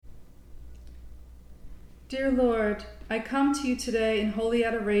Dear Lord, I come to you today in holy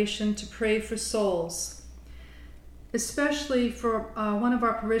adoration to pray for souls, especially for one of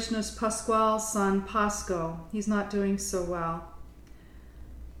our parishioners, Pasquale's son, Pasco. He's not doing so well.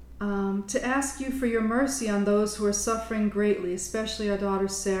 To ask you for your mercy on those who are suffering greatly, especially our daughter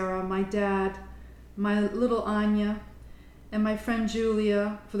Sarah, my dad, my little Anya, and my friend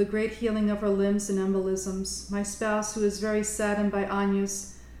Julia, for the great healing of her limbs and embolisms, my spouse who is very saddened by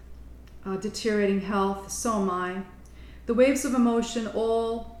Anya's deteriorating health, so am I. The waves of emotion,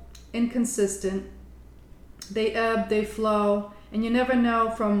 all inconsistent. They ebb, they flow, and you never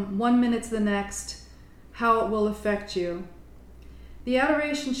know from one minute to the next how it will affect you. The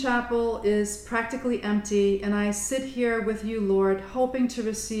Adoration Chapel is practically empty, and I sit here with you, Lord, hoping to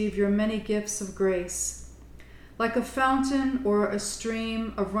receive your many gifts of grace. Like a fountain or a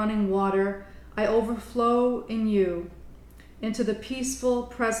stream of running water, I overflow in you into the peaceful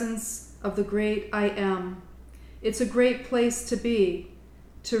presence of the great I Am. It's a great place to be,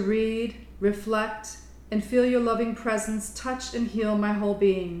 to read, reflect, and feel your loving presence touch and heal my whole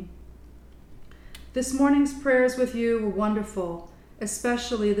being. This morning's prayers with you were wonderful,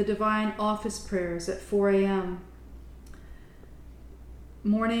 especially the Divine Office prayers at 4 a.m.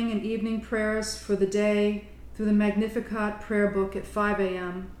 Morning and evening prayers for the day through the Magnificat prayer book at 5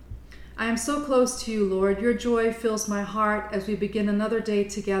 a.m. I am so close to you, Lord. Your joy fills my heart as we begin another day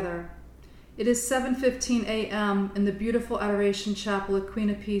together. It is 7:15 a.m. in the beautiful Adoration Chapel at Queen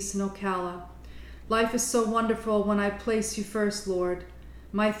of Peace in Ocala. Life is so wonderful when I place you first, Lord.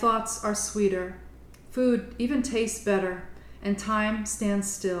 My thoughts are sweeter. Food even tastes better, and time stands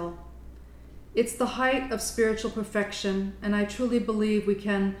still. It's the height of spiritual perfection, and I truly believe we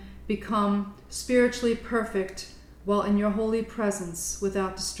can become spiritually perfect while in your holy presence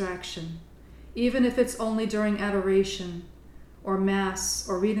without distraction, even if it's only during adoration, or Mass,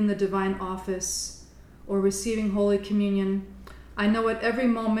 or reading the Divine Office, or receiving Holy Communion. I know at every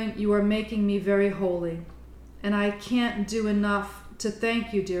moment you are making me very holy, and I can't do enough to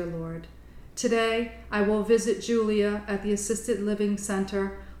thank you, dear Lord. Today, I will visit Julia at the Assisted Living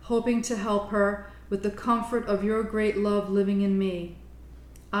Center, hoping to help her with the comfort of your great love living in me.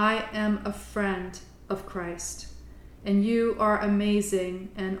 I am a friend of Christ, and you are amazing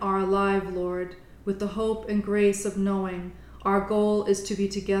and are alive, Lord, with the hope and grace of knowing our goal is to be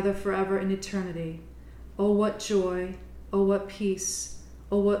together forever in eternity. Oh, what joy, oh, what peace,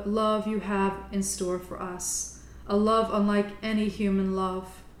 oh, what love you have in store for us. A love unlike any human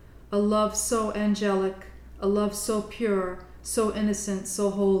love. A love so angelic, a love so pure, so innocent, so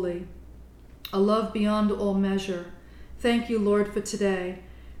holy. A love beyond all measure. Thank you, Lord, for today,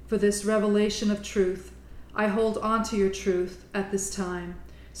 for this revelation of truth. I hold on to your truth at this time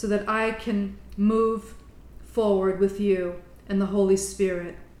so that I can move forward with you and the Holy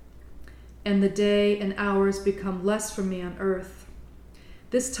Spirit, and the day and hours become less for me on earth.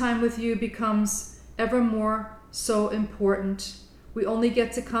 This time with you becomes ever more so important. We only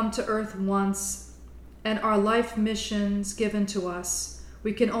get to come to earth once, and our life missions given to us.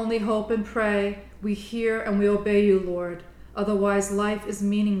 We can only hope and pray. We hear and we obey you, Lord. Otherwise, life is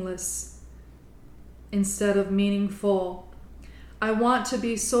meaningless instead of meaningful. I want to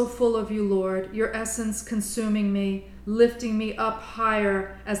be so full of you, Lord, your essence consuming me, lifting me up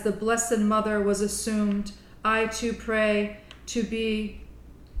higher as the Blessed Mother was assumed. I too pray to be,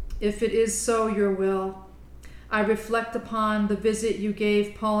 if it is so, your will. I reflect upon the visit you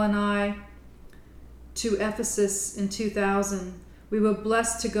gave Paul and I to Ephesus in 2000. We were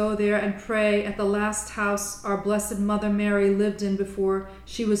blessed to go there and pray at the last house our Blessed Mother Mary lived in before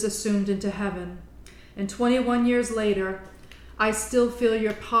she was assumed into heaven. And 21 years later, I still feel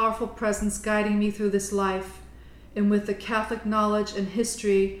your powerful presence guiding me through this life, and with the Catholic knowledge and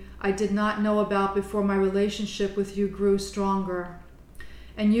history I did not know about before my relationship with you grew stronger.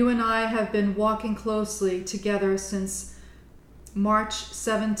 And you and I have been walking closely together since March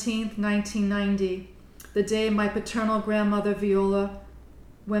 17th, 1990, the day my paternal grandmother Viola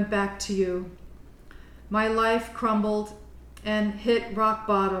went back to you. My life crumbled and hit rock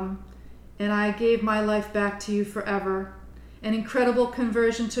bottom, and I gave my life back to you forever. An incredible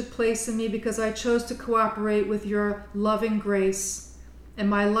conversion took place in me because I chose to cooperate with your loving grace, and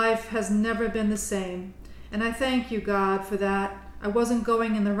my life has never been the same. And I thank you, God, for that. I wasn't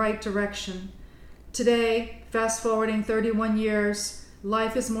going in the right direction. Today, fast forwarding 31 years,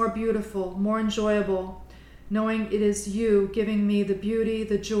 life is more beautiful, more enjoyable, knowing it is you giving me the beauty,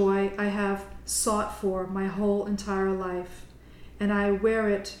 the joy I have sought for my whole entire life. And I wear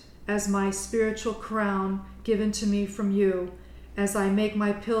it as my spiritual crown given to me from you as I make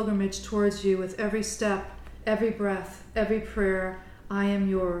my pilgrimage towards you with every step, every breath, every prayer. I am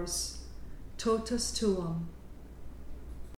yours. totus tuum.